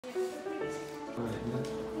You're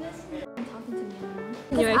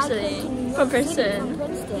actually from Princeton.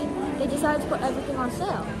 They decided to put everything on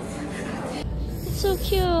sale. It's so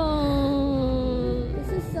cute.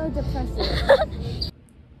 This is so depressing.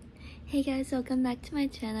 Hey guys, welcome back to my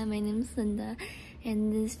channel. My name is Linda. In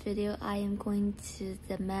this video, I am going to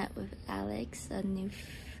the Met with Alex, a new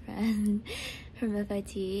friend from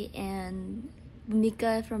FIT, and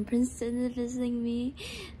Bhumika from Princeton is visiting me.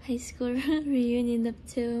 High school reunion up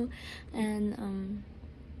too, and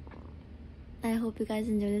I hope you guys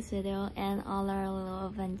enjoy this video and all our little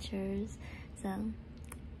adventures. So.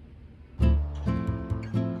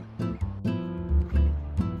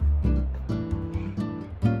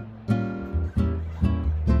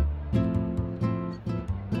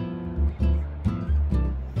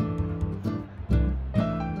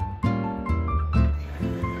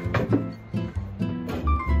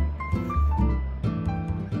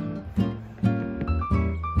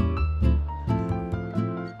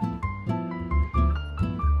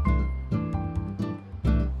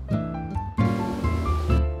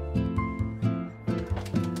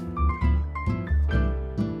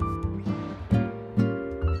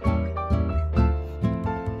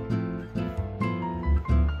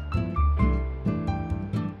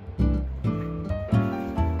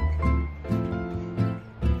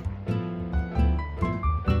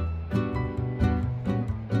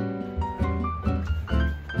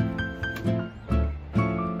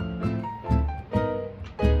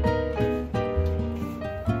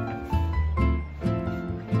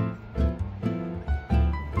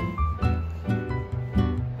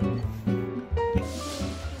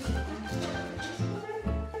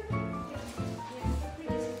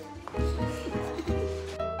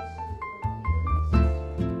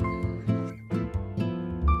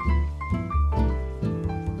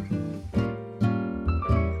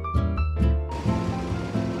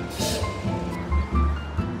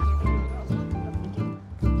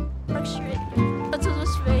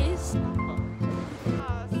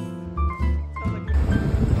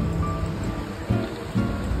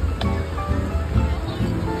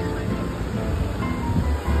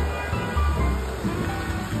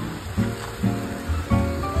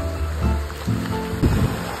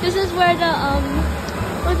 This is where the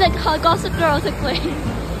what's it called? Gossip Girl took place.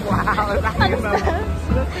 Wow,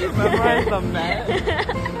 you memorize the Met?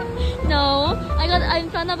 No, I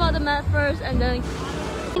found about the Met first, and then I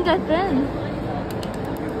think I've been.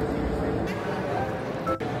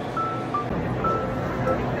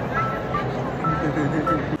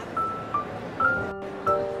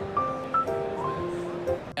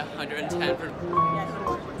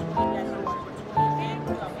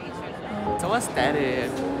 So what's that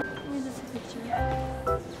is? Let me just take a picture.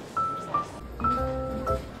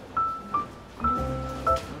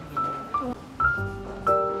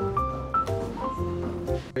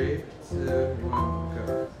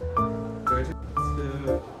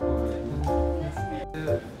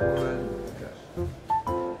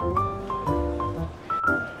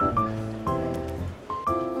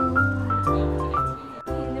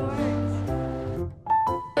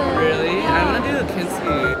 Really? I'm gonna do the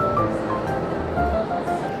Kinsey.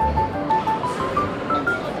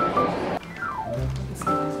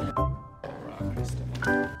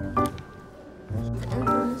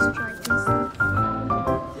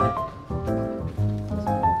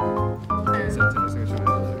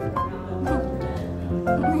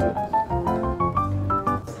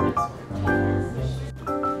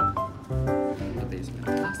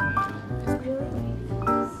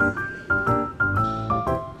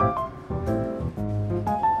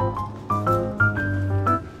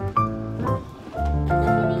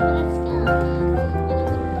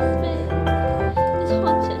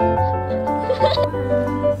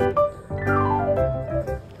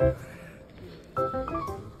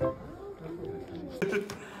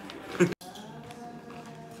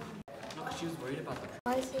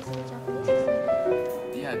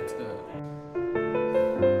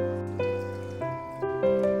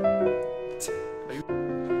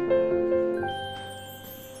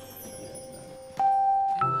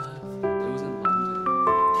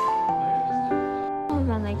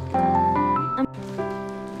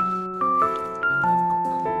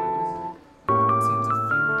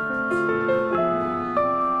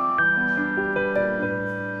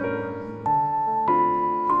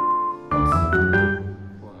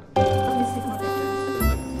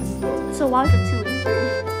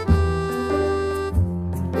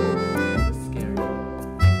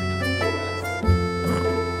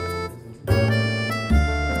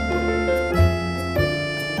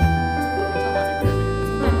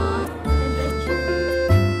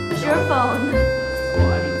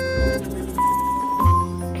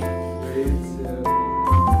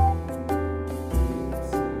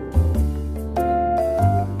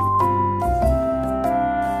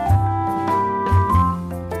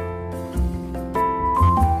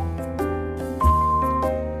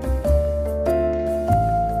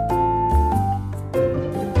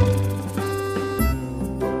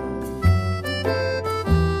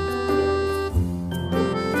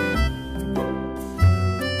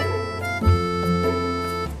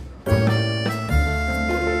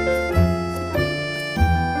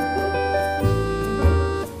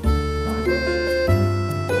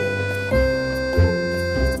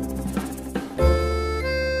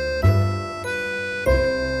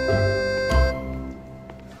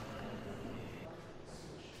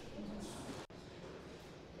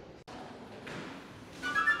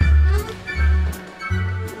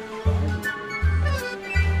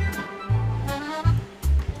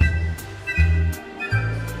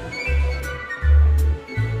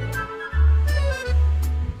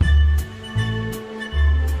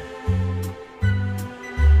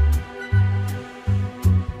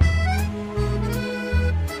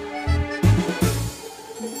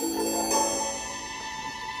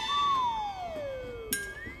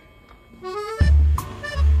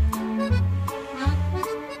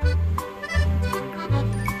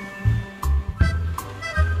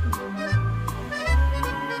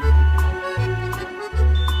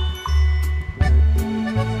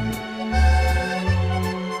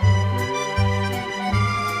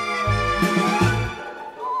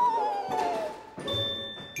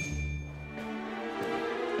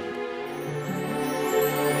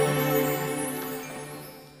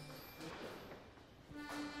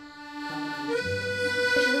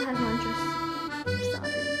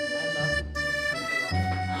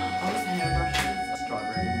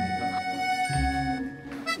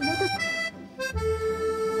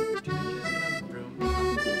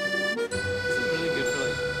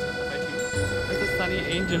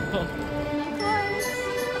 angel.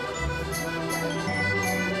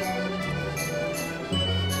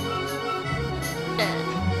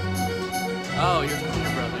 Oh, you're talking to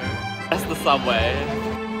your brother. That's the subway.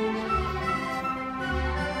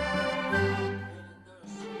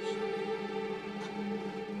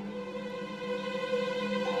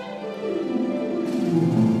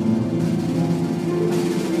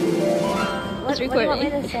 What do you want me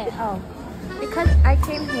to say? Oh. Because I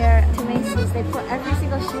came here to Macy's, they put every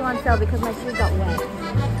single shoe on sale because my shoes got wet.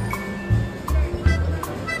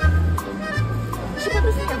 You should put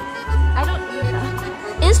this in your... I don't need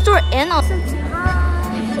that. In-store and on. Okay,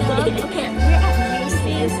 we're at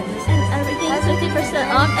Macy's And everything is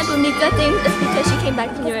 50% off. And Bhumika thinks it's because she came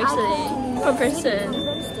back to New York City from Princeton.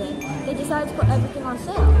 Princeton. They decided to put everything on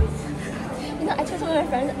sale. You know, I told one of my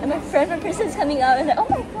friends, and my friend from Princeton is coming out, and like, oh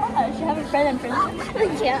my gosh, you have a friend in Princeton? I'm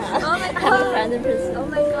like, yeah. Oh my I have a god. friend in Princeton. Oh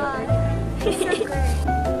my god. It's so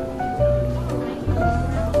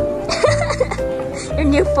great. Your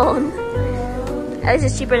new phone. At least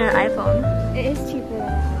it's cheaper than an iPhone. It is cheaper.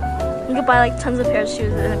 You could buy like tons of pair of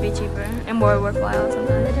shoes and it'd be cheaper and more worthwhile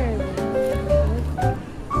sometimes. Literally.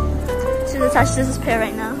 She's attached to this pair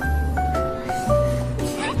right now.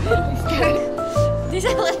 These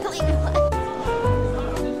are literally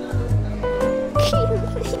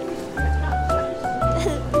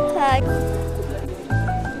Tag.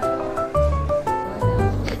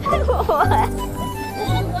 What?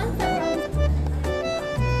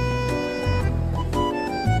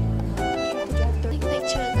 Take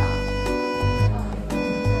picture now.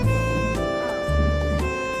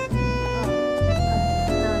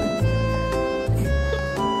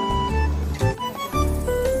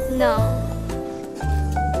 No.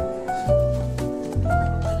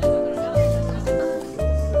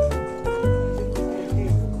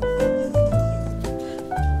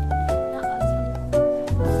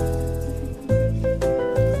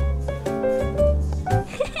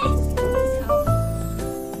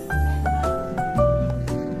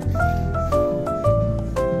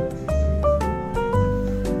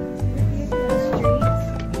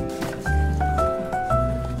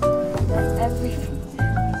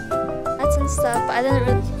 That's and stuff, but I didn't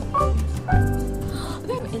really.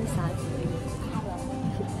 They're inside.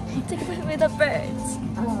 Take a picture with the birds.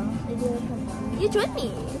 They do it from home. You join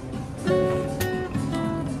me.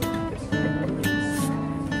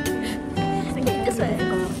 Okay, this way.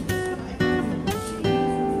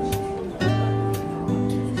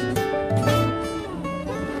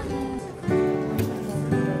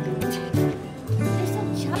 They're so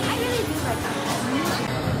chubby. I really do like that.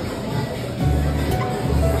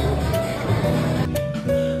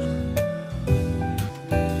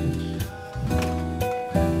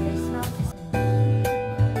 They smell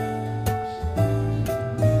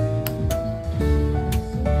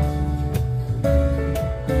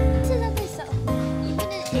this is what they sell.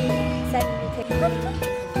 Even in send me pictures.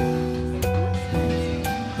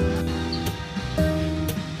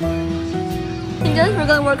 I guess we're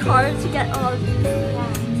gonna work hard to get all of these Yeah, to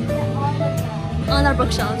get all of them. on our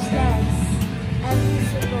bookshelves. Yes, every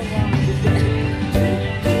single one.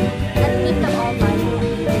 And keep them all lined up.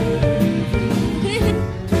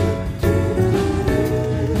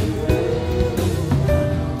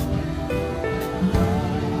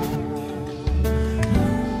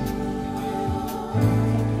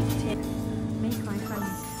 Make my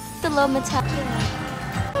friends. The low metal.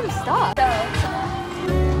 Stop.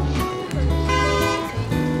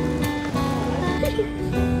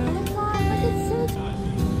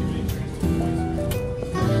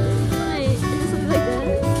 Wait, is this something like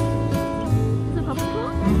this? Is it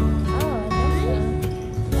popsicle?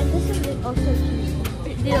 And this is also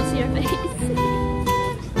cute. They don't see your face.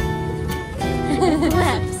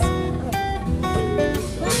 Lips.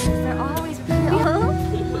 They're always pretty.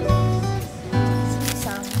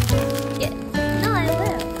 Some. Yeah. No, I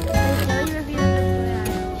will. Will you review this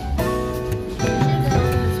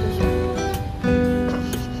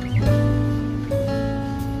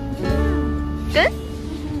Good?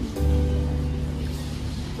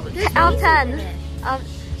 Out of 10.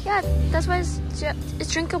 Yeah, that's why it's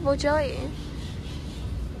drinkable jelly.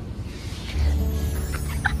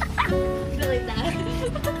 Really bad.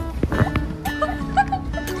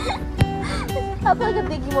 I'll put like a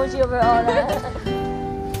big emoji over all that.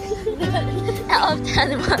 Out of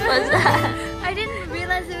 10, what was that? I didn't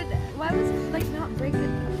realize it would. Why was it like not break it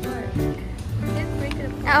apart? It didn't break it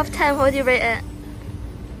apart. Out of 10, what would you rate it?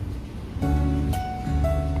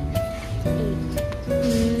 8.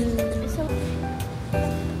 So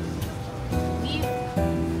we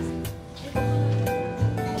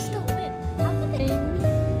still win. How could they?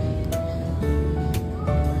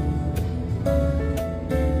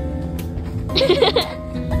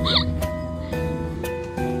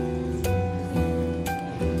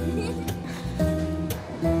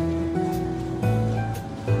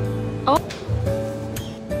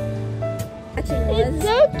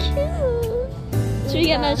 we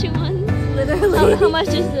get matching ones? Literally. How much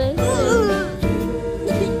is this?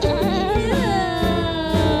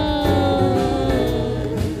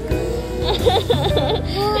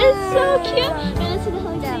 It's so cute. And it's the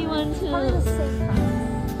Hello Kitty one too.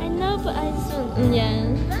 I know, but I just want.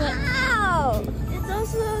 Yeah. Wow! It's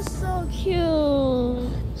also so cute.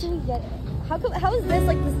 Should we get it? How is this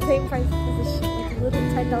like the same price as a shoe? Like a little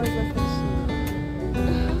 $10 less than a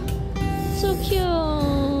shoe. So cute.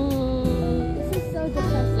 This is so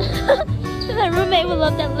depressing. My roommate would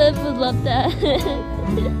love that. Liv would love that.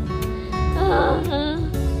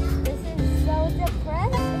 This is so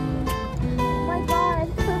depressing. Oh my god.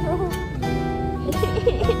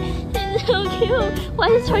 It's so cute. Why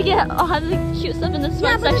does Target have the cute stuff in the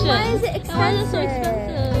small section? Why is it And why is it so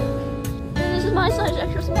expensive? This is my size,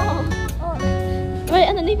 extra small. Oh. Right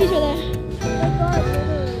underneath each other. Oh my god,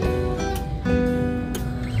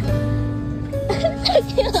 So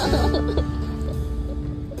cute.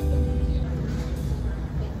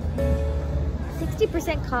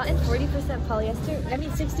 60% cotton, 40% polyester. I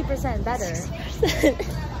mean 60% better.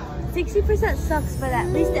 60% sucks, but at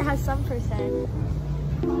least it has some percent.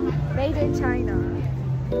 Made in China.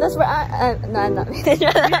 That's where no, I'm not made in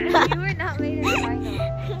China. You were not made in China.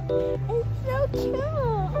 It's so cute.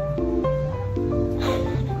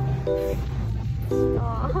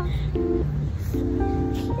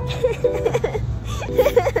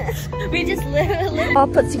 We just literally all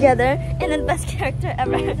put together in the best character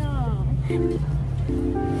ever. No. This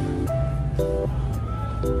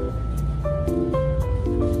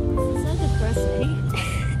is so depressing.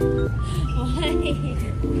 Why?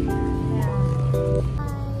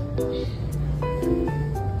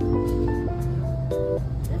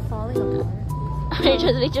 Is it falling apart? Are you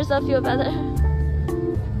trying to make yourself feel better?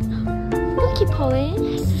 Don't keep pulling.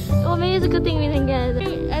 Well, maybe it's a good thing we didn't get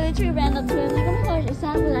it. I literally ran up to him like, oh my gosh, it's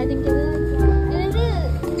sad when I didn't get it. And it is.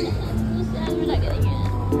 It's so sad we're not getting it.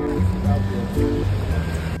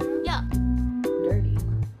 Yeah. Dirty.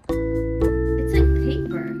 It's like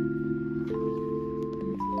paper.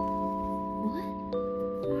 What?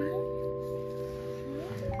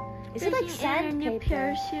 Is it like New sandpaper?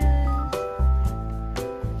 pair of shoes.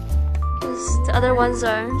 Because the other ones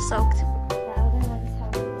are soaked. The other ones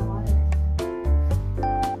have water.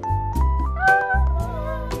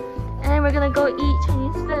 And we're gonna go eat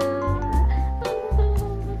Chinese food.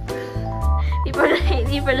 People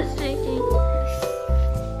are speaking.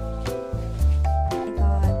 Oh my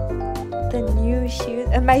god. The new shoes.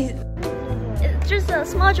 And my. It's just a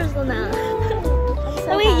small drizzle now.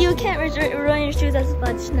 Oh wait, you can't ruin your shoes as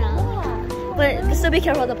much now. Yeah. But still be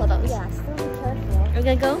careful of the puddles. Yeah, still be careful. We're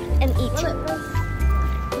gonna go and eat.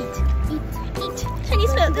 Eat.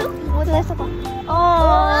 Chinese food. What did I say?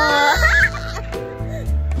 Oh.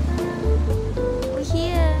 We're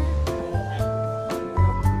here.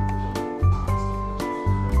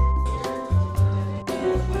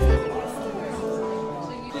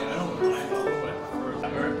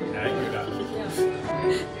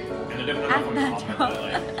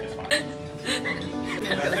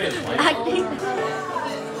 Acting.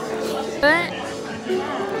 What?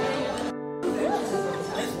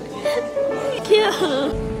 Cute.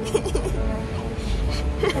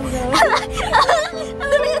 I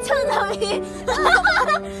look like a Teletubby.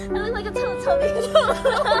 I look like a Teletubby.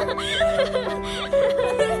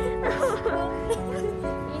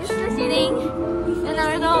 We're just eating, and now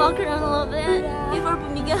we're gonna walk around a little bit before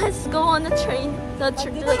Bhumika has to go on the train, the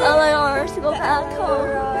LIR to go back home.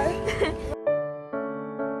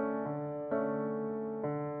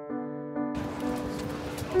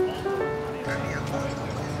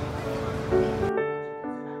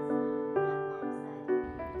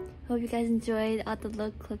 Hope you guys enjoyed all the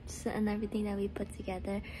little clips and everything that we put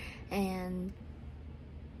together, and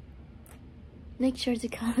make sure to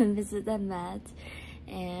come and visit the Met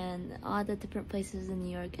and all the different places in New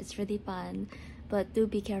York. It's really fun, but do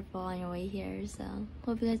be careful on your way here. So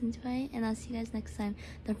hope you guys enjoy, and I'll see you guys next time.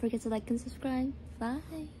 Don't forget to like and subscribe. Bye.